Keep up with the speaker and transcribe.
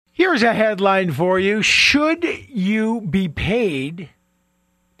Here's a headline for you. Should you be paid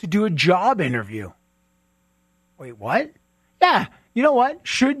to do a job interview? Wait, what? Yeah, you know what?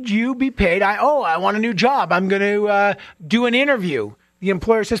 Should you be paid? I want a new job. I'm going to do an interview. The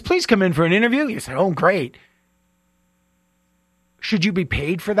employer says, please come in for an interview. You say, oh, great. Should you be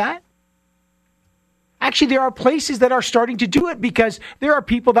paid for that? Actually, there are places that are starting to do it because there are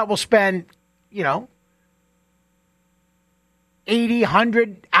people that will spend, 80,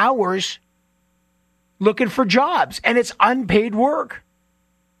 100 hours looking for jobs, and it's unpaid work.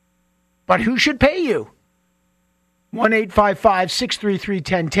 But who should pay you?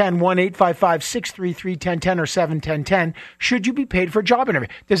 1-855-633-1010, 1-855-633-1010 or 71010. Should you be paid for a job interview?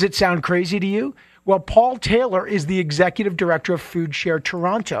 Does it sound crazy to you? Well, Paul Taylor is the executive director of Food Share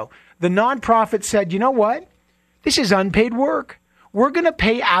Toronto. The nonprofit said, you know what? This is unpaid work. We're going to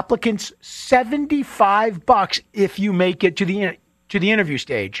pay applicants $75 if you make it to the interview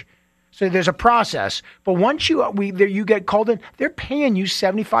stage. So there's a process. But once you get called in, they're paying you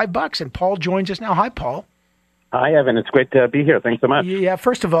 $75. And Paul joins us now. Hi, Paul. Hi, Evan. It's great to be here. Thanks so much. Yeah,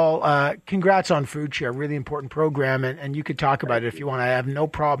 first of all, congrats on Food Share. Really important program, and you could talk about it if you want. I have no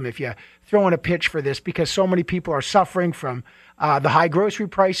problem if you throw in a pitch for this because so many people are suffering from the high grocery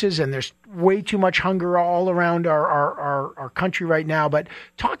prices, and there's way too much hunger all around our country right now. But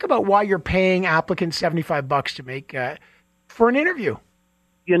talk about why you're paying applicants $75 to make for an interview.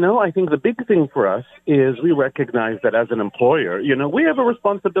 I think the big thing for us is we recognize that as an employer, we have a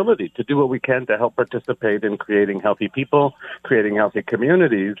responsibility to do what we can to help participate in creating healthy people, creating healthy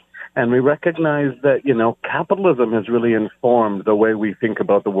communities. And we recognize that, capitalism has really informed the way we think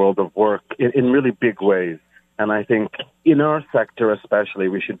about the world of work in really big ways. And I think in our sector especially,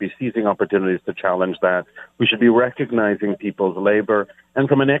 we should be seizing opportunities to challenge that. We should be recognizing people's labor. And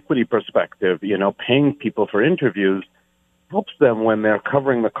from an equity perspective, paying people for interviews helps them when they're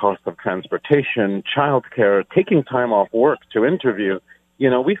covering the cost of transportation, childcare, taking time off work to interview.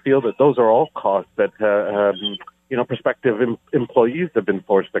 We feel that those are all costs that, prospective employees have been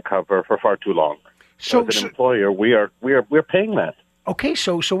forced to cover for far too long. So as an employer, we're paying that. Okay,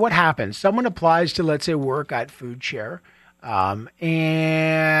 so what happens? Someone applies to, let's say, work at Food Share,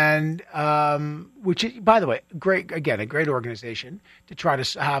 which is, by the way, a great organization to try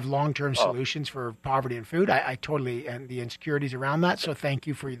to have long-term solutions for poverty and food. I totally, and the insecurities around that. So thank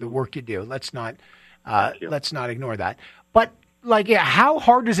you for the work you do. Let's not ignore that. But how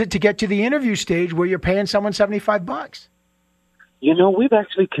hard is it to get to the interview stage where you're paying someone $75? We've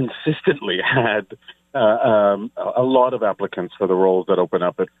actually consistently had a lot of applicants for the roles that open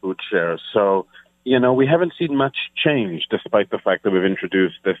up at Food Share. So, we haven't seen much change despite the fact that we've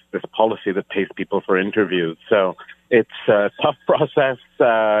introduced this policy that pays people for interviews. So it's a tough process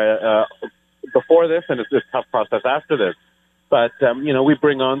before this, and it's a tough process after this. But, we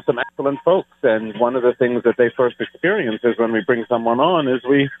bring on some excellent folks, and one of the things that they first experience is when we bring someone on is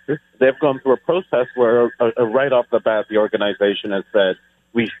they've gone through a process where right off the bat the organization has said,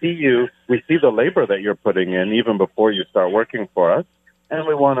 we see you, we see the labor that you're putting in even before you start working for us, and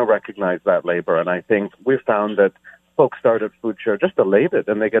we want to recognize that labor. And I think we've found that folks start at Food Share just elated,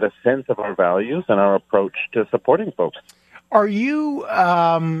 and they get a sense of our values and our approach to supporting folks. Are you,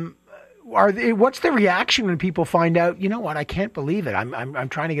 what's the reaction when people find out, you know what, I can't believe it. I'm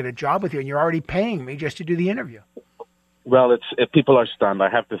trying to get a job with you, and you're already paying me just to do the interview? Well, people are stunned, I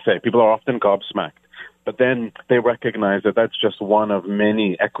have to say. People are often gobsmacked. But then they recognize that that's just one of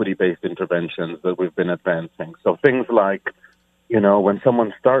many equity-based interventions that we've been advancing. So things like, when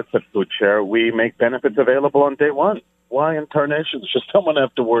someone starts at Food Share, we make benefits available on day one. Why in tarnation should someone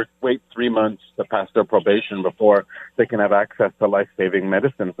have to wait 3 months to pass their probation before they can have access to life-saving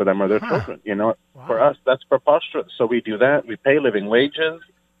medicine for them or their children? Wow. For us, that's preposterous. So we do that. We pay living wages.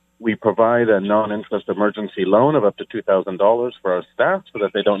 We provide a non-interest emergency loan of up to $2,000 for our staff so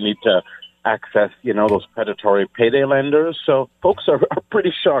that they don't need to access, those predatory payday lenders. So folks are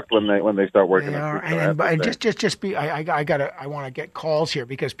pretty shocked when they start working. They are, and I want to get calls here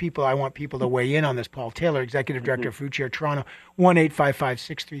because I want people to weigh in on this. Paul Taylor, Executive Director of Food Share Toronto,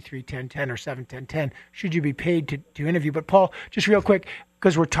 1-855-633-1010 or 71010. Should you be paid to interview? But Paul, just real quick,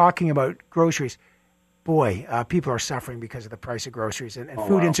 because we're talking about groceries. Boy, people are suffering because of the price of groceries, and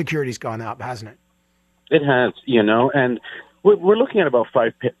food insecurity's gone up, hasn't it? It has, and we're looking at about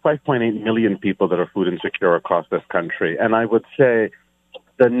 5.8 million people that are food insecure across this country. And I would say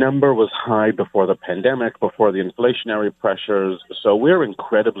the number was high before the pandemic, before the inflationary pressures. So we're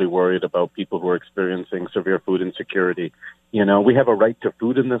incredibly worried about people who are experiencing severe food insecurity. We have a right to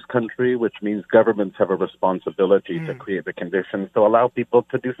food in this country, which means governments have a responsibility to create the conditions to allow people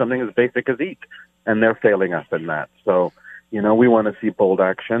to do something as basic as eat. And they're failing us in that. So, We want to see bold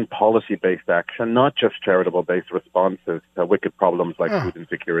action, policy-based action, not just charitable-based responses to wicked problems like food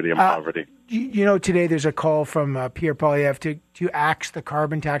insecurity and poverty. Today there's a call from Pierre Poilievre to axe the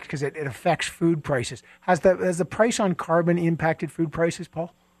carbon tax because it affects food prices. Has the price on carbon impacted food prices,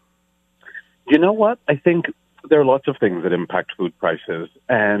 Paul? You know what? I think there are lots of things that impact food prices,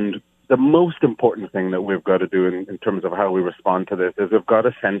 and the most important thing that we've got to do in terms of how we respond to this is we've got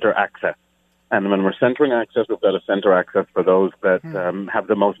to center access. And when we're centering access, we've got to center access for those that have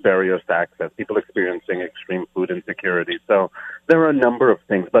the most barriers to access, people experiencing extreme food insecurity. So there are a number of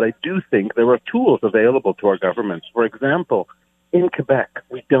things, but I do think there are tools available to our governments. For example, in Quebec,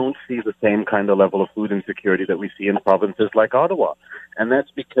 we don't see the same kind of level of food insecurity that we see in provinces like Ottawa. And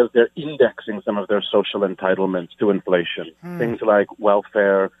that's because they're indexing some of their social entitlements to inflation, things like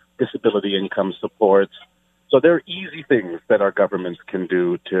welfare, disability income supports. So there are easy things that our governments can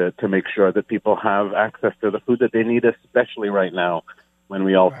do to make sure that people have access to the food that they need, especially right now when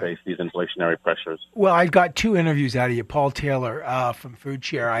we all face these inflationary pressures. Well, I got two interviews out of you. Paul Taylor from Food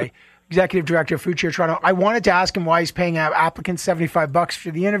Share, Executive Director of Food Share Toronto. I wanted to ask him why he's paying applicants $75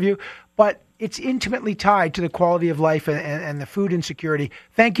 for the interview, but it's intimately tied to the quality of life and the food insecurity.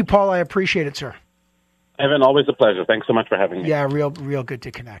 Thank you, Paul. I appreciate it, sir. Evan, always a pleasure. Thanks so much for having me. Yeah, real good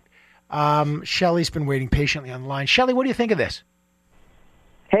to connect. Shelley's been waiting patiently on the line. Shelley, what do you think of this?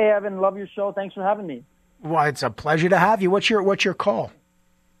 Hey, Evan, love your show. Thanks for having me. Well, it's a pleasure to have you. What's your call?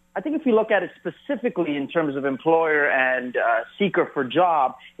 I think if you look at it specifically in terms of employer and seeker for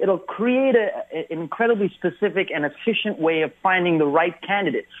job, it'll create an incredibly specific and efficient way of finding the right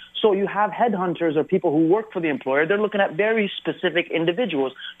candidate. So you have headhunters or people who work for the employer. They're looking at very specific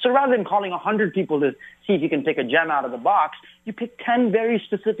individuals. So rather than calling 100 people to see if you can pick a gem out of the box, you pick 10 very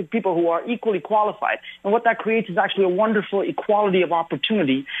specific people who are equally qualified. And what that creates is actually a wonderful equality of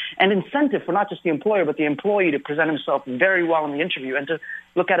opportunity and incentive for not just the employer, but the employee to present himself very well in the interview and to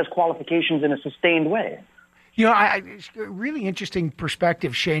look at his qualifications in a sustained way. It's a really interesting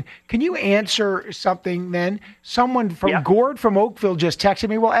perspective, Shane. Can you answer something then? Someone from Gord from Oakville just texted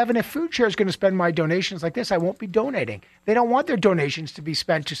me, well, Evan, if Food Share is going to spend my donations like this, I won't be donating. They don't want their donations to be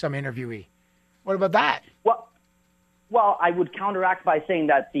spent to some interviewee. What about that? Well, I would counteract by saying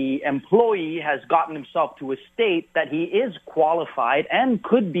that the employee has gotten himself to a state that he is qualified and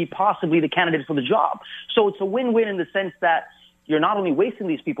could be possibly the candidate for the job. So it's a win-win in the sense that you're not only wasting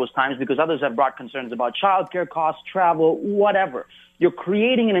these people's times because others have brought concerns about childcare costs, travel, whatever. You're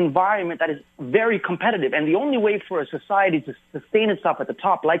creating an environment that is very competitive. And the only way for a society to sustain itself at the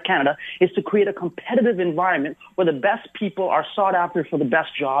top, like Canada, is to create a competitive environment where the best people are sought after for the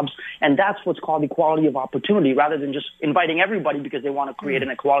best jobs. And that's what's called equality of opportunity, rather than just inviting everybody because they want to create an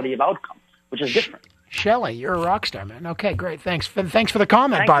equality of outcome, which is different. Shelley, you're a rock star, man. Okay, great. Thanks for the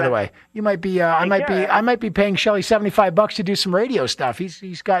comment. Thanks, by man. the way, you might be. I might be paying Shelley $75 to do some radio stuff.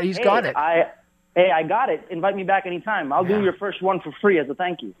 He's got it. I got it. Invite me back anytime. I'll do your first one for free as a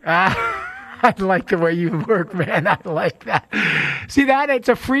thank you. I like the way you work, man. I like that. See that? It's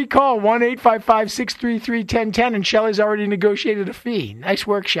a free call, 1-855-633-1010, and Shelley's already negotiated a fee. Nice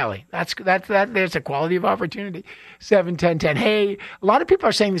work, Shelley. That's there's a quality of opportunity. 7-10-10. Hey, a lot of people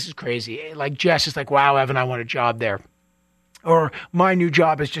are saying this is crazy. Like Jess is like, wow, Evan, I want a job there. Or my new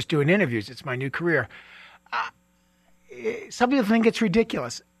job is just doing interviews. It's my new career. Some people think it's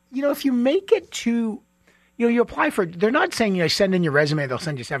ridiculous. If you make it to, you apply for, they're not saying, send in your resume, they'll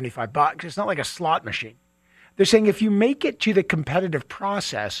send you $75. It's not like a slot machine. They're saying if you make it to the competitive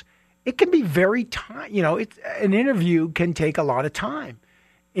process, it can be very time, an interview can take a lot of time.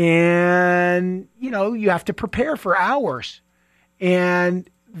 And, you have to prepare for hours. And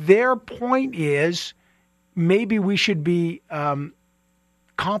their point is maybe we should be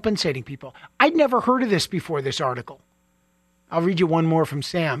compensating people. I'd never heard of this before this article. I'll read you one more from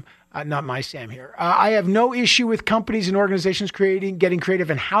Sam. Not my Sam here. I have no issue with companies and organizations getting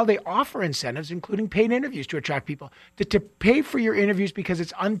creative in how they offer incentives, including paid interviews to attract people. To pay for your interviews because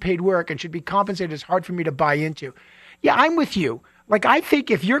it's unpaid work and should be compensated is hard for me to buy into. Yeah, I'm with you. Like, I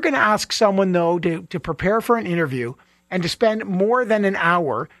think if you're going to ask someone, though, to prepare for an interview and to spend more than an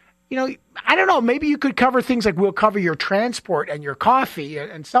hour, I don't know, maybe you could cover things like we'll cover your transport and your coffee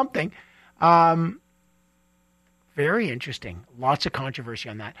and something. Very interesting. Lots of controversy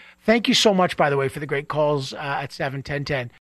on that. Thank you so much, by the way, for the great calls at 7-10-10.